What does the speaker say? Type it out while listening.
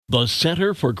The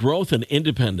Center for Growth and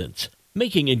Independence,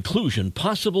 making inclusion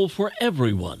possible for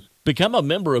everyone. Become a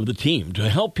member of the team to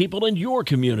help people in your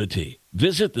community.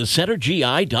 Visit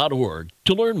thecentergi.org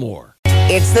to learn more.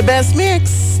 It's the best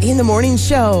mix in the morning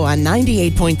show on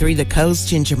 98.3 The Coast.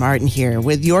 Ginger Martin here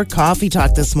with your coffee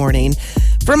talk this morning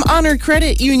from Honor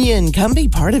Credit Union. Come be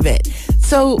part of it.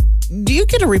 So, do you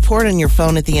get a report on your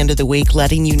phone at the end of the week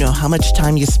letting you know how much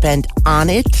time you spent on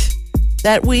it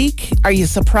that week? Are you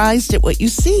surprised at what you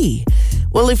see?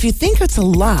 Well, if you think it's a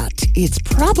lot, it's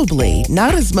probably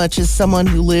not as much as someone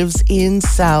who lives in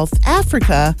South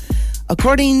Africa.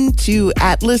 According to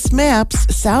Atlas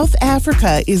Maps, South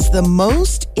Africa is the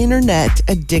most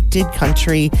internet-addicted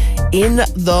country in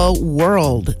the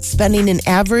world, spending an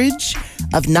average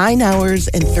of 9 hours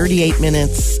and 38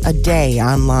 minutes a day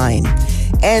online.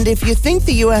 And if you think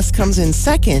the U.S. comes in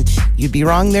second, you'd be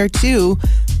wrong there too.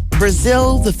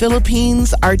 Brazil, the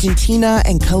Philippines, Argentina,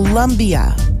 and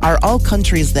Colombia are all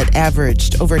countries that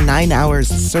averaged over 9 hours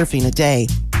surfing a day.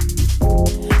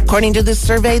 According to this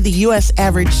survey, the U.S.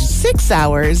 averaged 6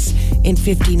 hours and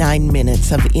 59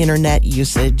 minutes of internet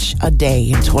usage a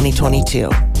day in 2022.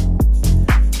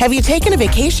 Have you taken a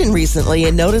vacation recently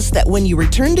and noticed that when you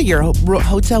returned to your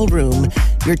hotel room,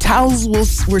 your towels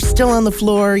were still on the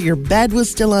floor, your bed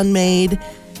was still unmade?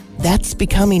 That's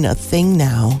becoming a thing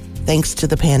now, thanks to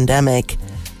the pandemic.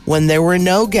 When there were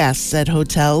no guests at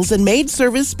hotels and maid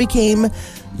service became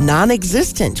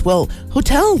non-existent. Well,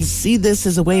 hotels see this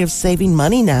as a way of saving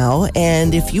money now,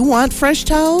 and if you want fresh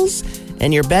towels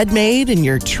and your bed made and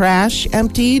your trash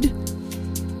emptied,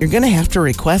 you're going to have to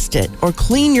request it or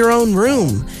clean your own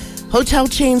room. Hotel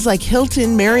chains like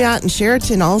Hilton, Marriott, and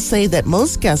Sheraton all say that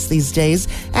most guests these days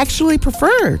actually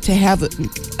prefer to have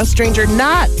a stranger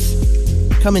not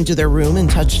come into their room and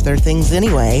touch their things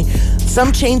anyway.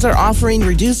 Some chains are offering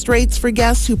reduced rates for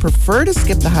guests who prefer to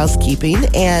skip the housekeeping,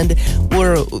 and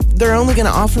they're only going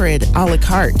to offer it a la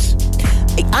carte.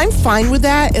 I'm fine with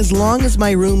that as long as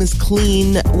my room is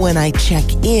clean when I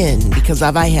check in, because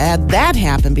I've had that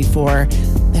happen before.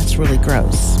 That's really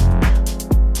gross.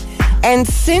 And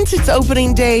since it's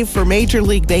opening day for Major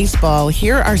League Baseball,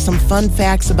 here are some fun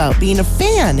facts about being a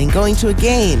fan and going to a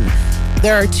game.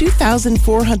 There are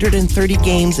 2,430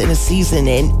 games in a season,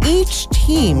 and each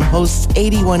team hosts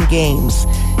 81 games.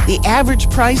 The average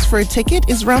price for a ticket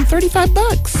is around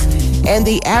 $35, and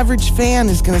the average fan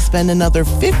is going to spend another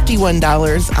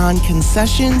 $51 on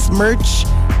concessions, merch,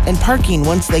 and parking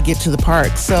once they get to the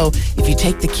park. So if you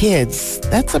take the kids,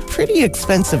 that's a pretty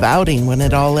expensive outing when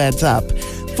it all adds up.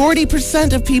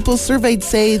 40% of people surveyed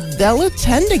say they'll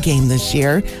attend a game this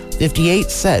year.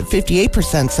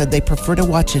 58% said they prefer to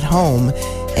watch at home,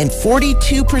 and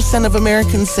 42% of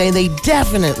Americans say they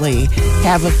definitely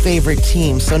have a favorite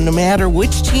team. So no matter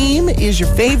which team is your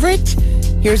favorite,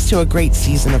 here's to a great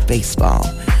season of baseball.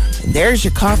 And there's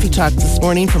your coffee talk this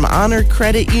morning from Honor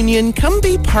Credit Union. Come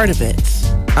be part of it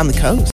on the coast.